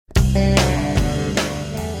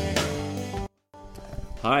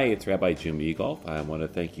Hi, it's Rabbi Jim Egolf. I want to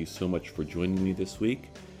thank you so much for joining me this week.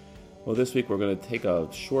 Well, this week we're going to take a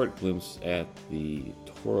short glimpse at the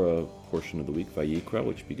Torah portion of the week, Vayikra,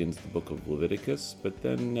 which begins the book of Leviticus, but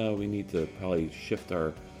then we need to probably shift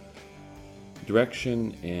our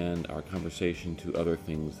direction and our conversation to other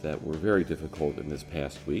things that were very difficult in this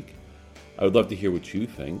past week. I would love to hear what you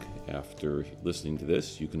think after listening to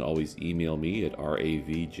this. You can always email me at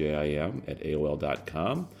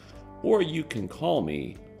ravjim@aol.com, or you can call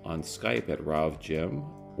me on Skype at ravjim,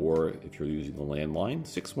 or if you're using the landline,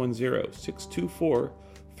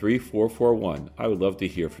 610-624-3441. I would love to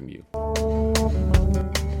hear from you.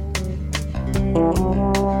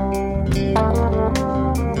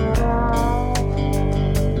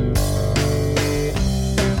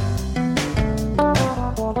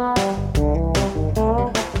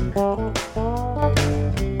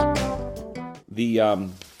 The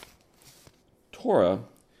Torah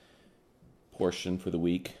portion for the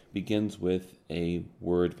week begins with a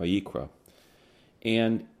word Vayikra.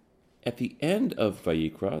 And at the end of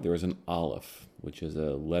Vayikra, there is an Aleph, which is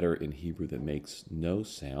a letter in Hebrew that makes no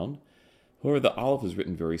sound. However, the Aleph is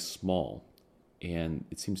written very small, and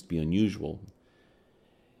it seems to be unusual.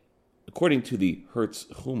 According to the Hertz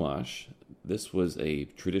Chumash, this was a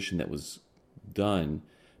tradition that was done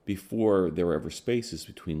before there were ever spaces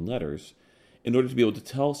between letters, in order to be able to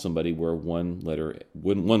tell somebody where one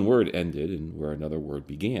word ended and where another word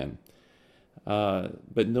began.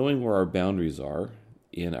 But knowing where our boundaries are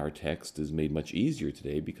in our text is made much easier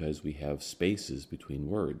today because we have spaces between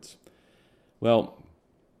words. Well,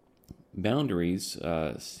 boundaries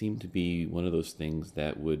seem to be one of those things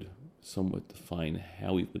that would somewhat define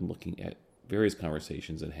how we've been looking at various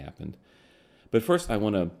conversations that happened. But first, I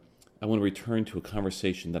want to return to a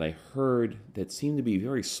conversation that I heard that seemed to be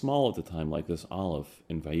very small at the time, like this Aleph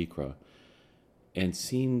in Vayikra, and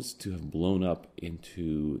seems to have blown up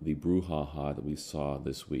into the brouhaha that we saw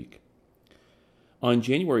this week. On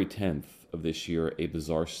January 10th of this year, a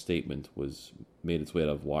bizarre statement made its way out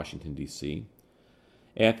of Washington, D.C.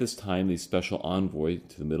 At this time, the special envoy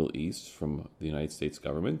to the Middle East from the United States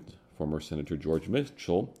government, former Senator George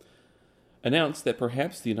Mitchell, announced that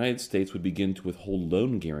perhaps the United States would begin to withhold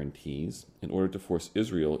loan guarantees in order to force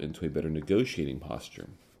Israel into a better negotiating posture.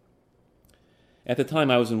 At the time,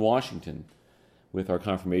 I was in Washington with our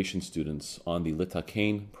confirmation students on the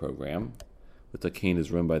Litakain program. Litakain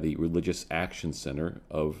is run by the Religious Action Center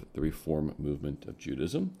of the Reform Movement of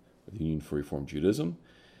Judaism, or the Union for Reform Judaism,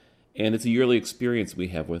 and it's a yearly experience we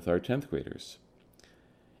have with our 10th graders.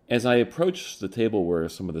 As I approached the table where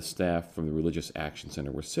some of the staff from the Religious Action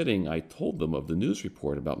Center were sitting, I told them of the news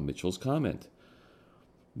report about Mitchell's comment.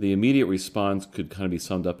 The immediate response could kind of be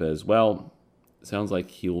summed up as, well, sounds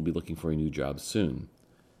like he will be looking for a new job soon.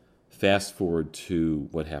 Fast forward to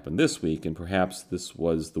what happened this week, and perhaps this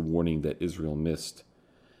was the warning that Israel missed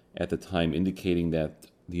at the time, indicating that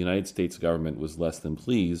the United States government was less than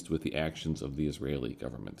pleased with the actions of the Israeli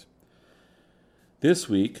government. This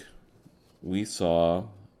week, we saw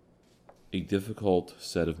a difficult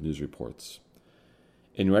set of news reports.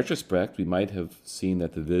 In retrospect, we might have seen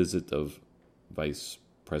that the visit of Vice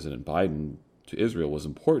President Biden to Israel was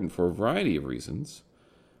important for a variety of reasons.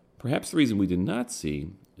 Perhaps the reason we did not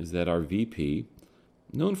see is that our VP,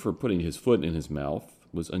 known for putting his foot in his mouth,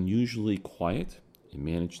 was unusually quiet and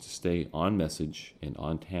managed to stay on message and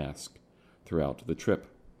on task throughout the trip.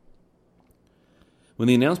 When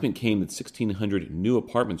the announcement came that 1,600 new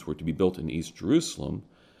apartments were to be built in East Jerusalem,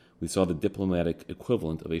 we saw the diplomatic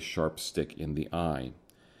equivalent of a sharp stick in the eye,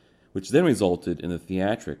 which then resulted in the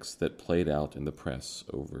theatrics that played out in the press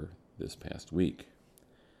over this past week.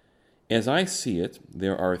 As I see it,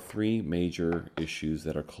 there are three major issues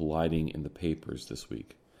that are colliding in the papers this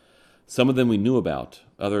week. Some of them we knew about,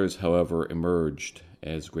 others, however, emerged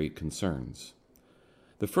as great concerns.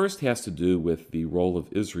 The first has to do with the role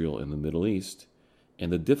of Israel in the Middle East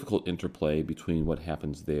and the difficult interplay between what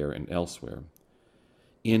happens there and elsewhere.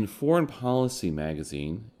 In Foreign Policy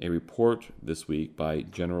magazine, a report this week by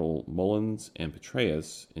General Mullins and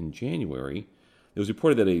Petraeus in January, it was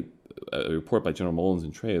reported that a report by General Mullins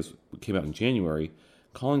and Petraeus came out in January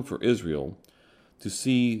calling for Israel to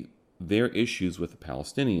see their issues with the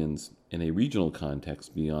Palestinians in a regional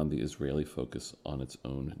context beyond the Israeli focus on its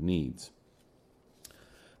own needs.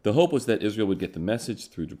 The hope was that Israel would get the message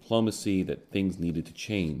through diplomacy that things needed to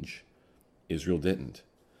change. Israel didn't.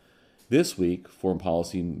 This week, Foreign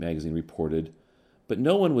Policy magazine reported, but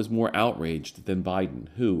no one was more outraged than Biden,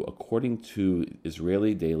 who, according to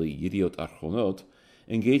Israeli daily Yediot Achronot,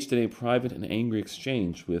 engaged in a private and angry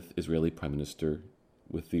exchange with the Israeli Prime Minister.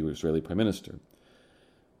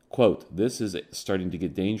 Quote, "This is starting to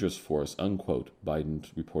get dangerous for us," unquote, Biden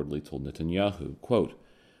reportedly told Netanyahu. Quote,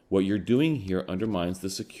 "What you're doing here undermines the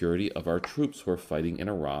security of our troops who are fighting in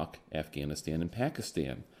Iraq, Afghanistan, and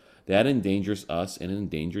Pakistan. That endangers us and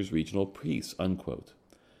endangers regional peace," unquote.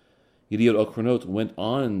 Yediot Ochronot went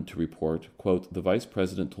on to report, quote, "The vice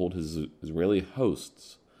president told his Israeli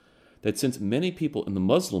hosts that since many people in the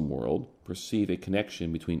Muslim world perceive a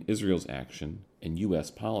connection between Israel's action and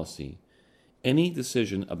U.S. policy, any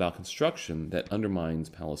decision about construction that undermines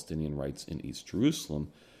Palestinian rights in East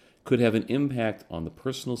Jerusalem could have an impact on the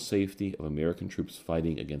personal safety of American troops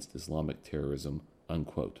fighting against Islamic terrorism,"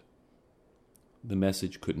 unquote. The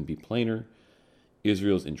message couldn't be plainer.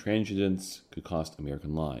 Israel's intransigence could cost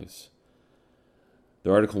American lives.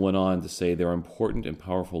 The article went on to say there are important and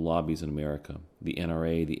powerful lobbies in America: the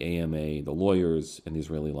NRA, the AMA, the lawyers, and the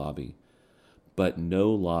Israeli lobby. But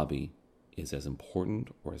no lobby is as important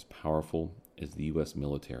or as powerful as the U.S.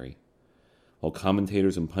 military. While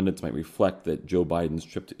commentators and pundits might reflect that Joe Biden's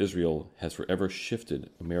trip to Israel has forever shifted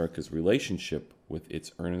America's relationship with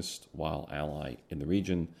its erstwhile ally in the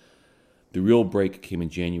region, the real break came in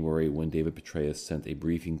January when David Petraeus sent a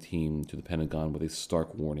briefing team to the Pentagon with a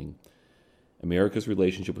stark warning. America's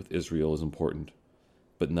relationship with Israel is important,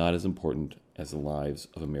 but not as important as the lives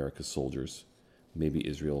of America's soldiers. Maybe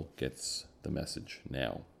Israel gets the message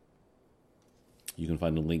now. You can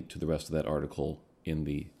find a link to the rest of that article in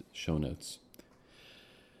the show notes.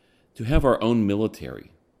 To have our own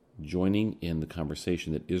military joining in the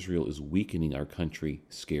conversation that Israel is weakening our country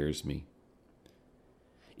scares me.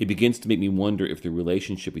 It begins to make me wonder if the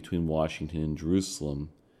relationship between Washington and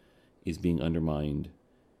Jerusalem is being undermined,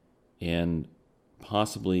 and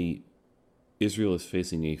possibly Israel is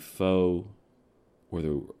facing a foe, or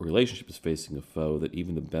the relationship is facing a foe that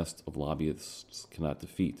even the best of lobbyists cannot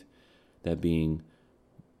defeat, that being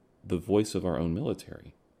the voice of our own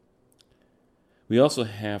military. We also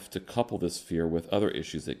have to couple this fear with other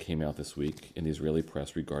issues that came out this week in the Israeli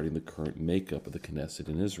press regarding the current makeup of the Knesset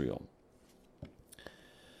in Israel.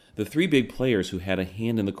 The three big players who had a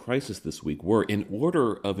hand in the crisis this week were, in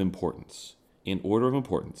order of importance,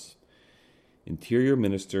 Interior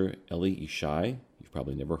Minister Eli Yishai, you've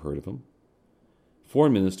probably never heard of him,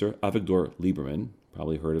 Foreign Minister Avigdor Lieberman,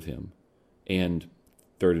 probably heard of him, and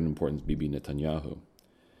third in importance, Bibi Netanyahu.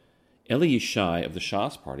 Eli Yishai of the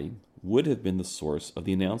Shas Party would have been the source of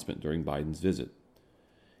the announcement during Biden's visit.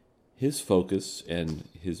 His focus and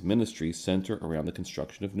his ministry center around the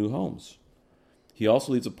construction of new homes. He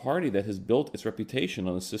also leads a party that has built its reputation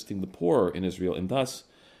on assisting the poor in Israel, and thus,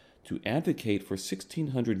 to advocate for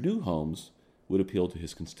 1,600 new homes would appeal to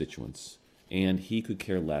his constituents, and he could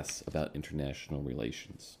care less about international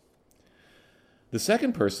relations. The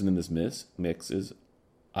second person in this mix is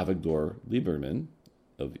Avigdor Lieberman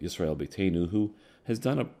of Yisrael Beitenu, who has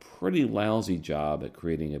done a pretty lousy job at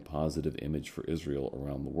creating a positive image for Israel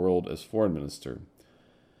around the world as foreign minister.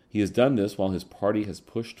 He has done this while his party has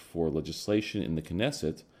pushed for legislation in the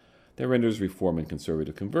Knesset that renders reform and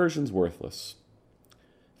conservative conversions worthless.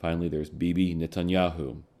 Finally, there's Bibi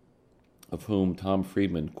Netanyahu, of whom Tom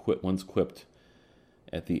Friedman once quipped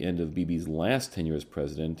at the end of Bibi's last tenure as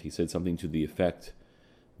president. He said something to the effect,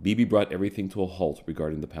 "Bibi brought everything to a halt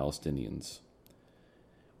regarding the Palestinians."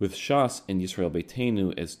 With Shas and Yisrael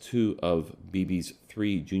Beitenu as two of Bibi's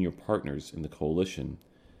three junior partners in the coalition,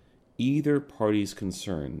 either party's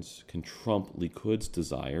concerns can trump Likud's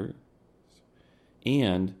desire,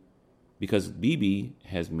 and because Bibi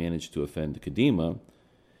has managed to offend Kadima,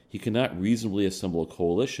 he cannot reasonably assemble a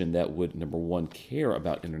coalition that would, number one, care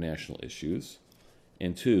about international issues,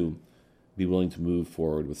 and two, be willing to move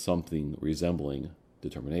forward with something resembling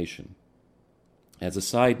determination. As a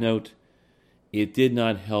side note, it did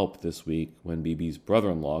not help this week when Bibi's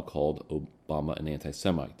brother-in-law called Obama an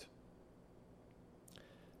anti-Semite.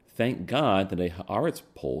 Thank God that a Haaretz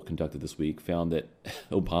poll conducted this week found that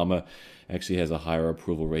Obama actually has a higher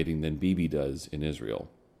approval rating than Bibi does in Israel.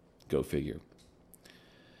 Go figure.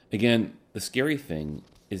 Again, the scary thing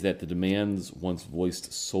is that the demands once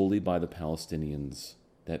voiced solely by the Palestinians,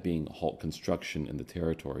 that being halt construction in the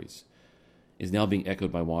territories, is now being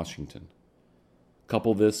echoed by Washington.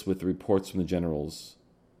 Couple this with the reports from the generals,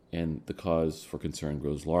 and the cause for concern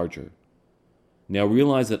grows larger. Now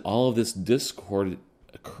realize that all of this discord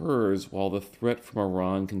occurs while the threat from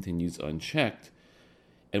Iran continues unchecked,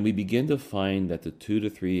 and we begin to find that the 2 to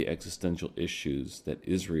 3 existential issues that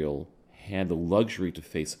Israel had the luxury to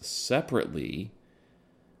face separately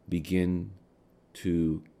begin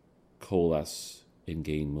to coalesce and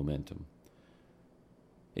gain momentum.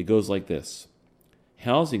 It goes like this.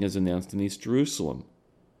 Housing is announced in East Jerusalem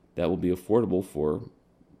that will be affordable for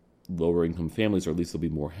lower income families, or at least there'll be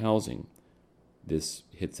more housing. This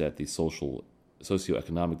hits at the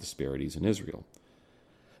socioeconomic disparities in Israel.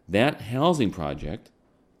 That housing project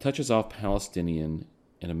touches off Palestinian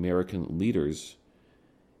and American leaders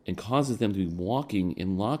and causes them to be walking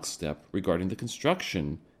in lockstep regarding the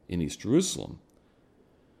construction in East Jerusalem.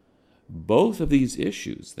 Both of these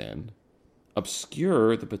issues, then,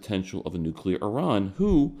 obscure the potential of a nuclear Iran,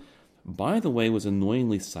 who, by the way, was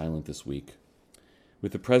annoyingly silent this week,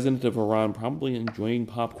 with the president of Iran probably enjoying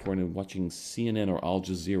popcorn and watching CNN or Al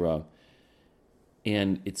Jazeera.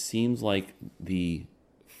 And it seems like the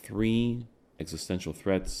three existential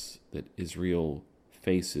threats that Israel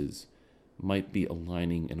faces might be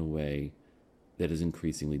aligning in a way that is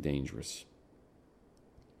increasingly dangerous.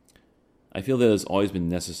 I feel that it has always been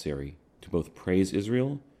necessary to both praise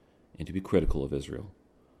Israel and to be critical of Israel.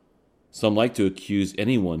 Some like to accuse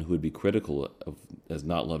anyone who would be critical of as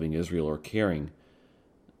not loving Israel or caring,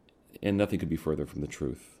 and nothing could be further from the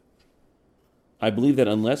truth. I believe that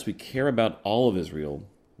unless we care about all of Israel,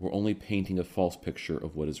 we're only painting a false picture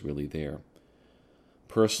of what is really there.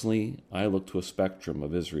 Personally, I look to a spectrum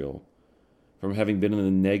of Israel, from having been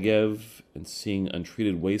in the Negev and seeing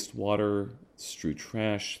untreated wastewater strew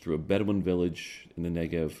trash through a Bedouin village in the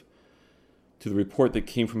Negev, to the report that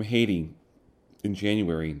came from Haiti in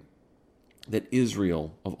January that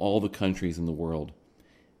Israel, of all the countries in the world,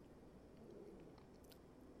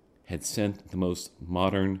 had sent the most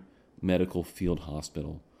modern medical field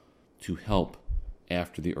hospital to help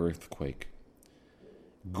after the earthquake.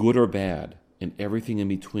 Good or bad, and everything in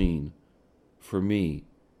between, for me,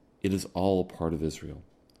 it is all a part of Israel.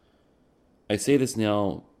 I say this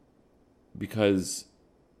now because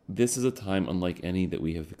this is a time unlike any that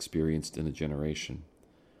we have experienced in a generation.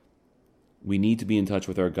 We need to be in touch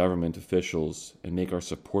with our government officials and make our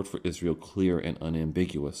support for Israel clear and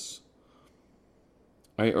unambiguous.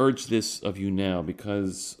 I urge this of you now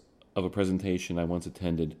because of a presentation I once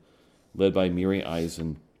attended led by Miri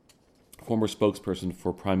Eisen, former spokesperson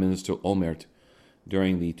for Prime Minister Olmert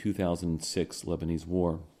during the 2006 Lebanese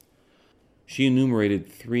War. She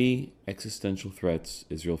enumerated three existential threats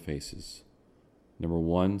Israel faces. Number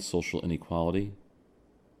one, social inequality.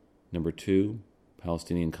 Number two,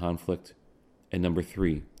 Palestinian conflict. And number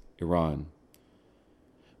three, Iran.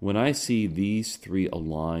 When I see these three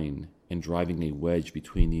align and driving a wedge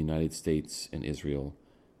between the United States and Israel,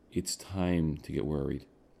 it's time to get worried.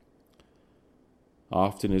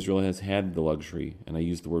 Often Israel has had the luxury, and I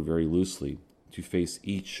use the word very loosely, to face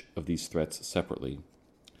each of these threats separately.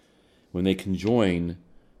 When they conjoin,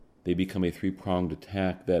 they become a three-pronged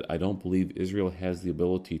attack that I don't believe Israel has the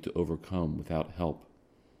ability to overcome without help.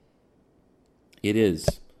 It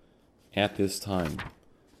is at this time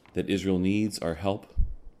that Israel needs our help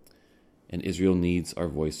and Israel needs our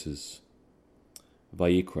voices.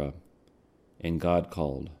 Vayikra, and God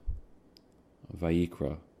called.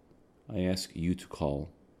 Vayikra, I ask you to call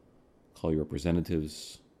your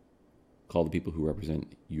representatives, call the people who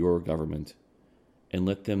represent your government, and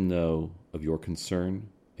let them know of your concern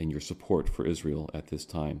and your support for Israel at this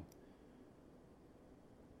time.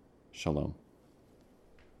 Shalom.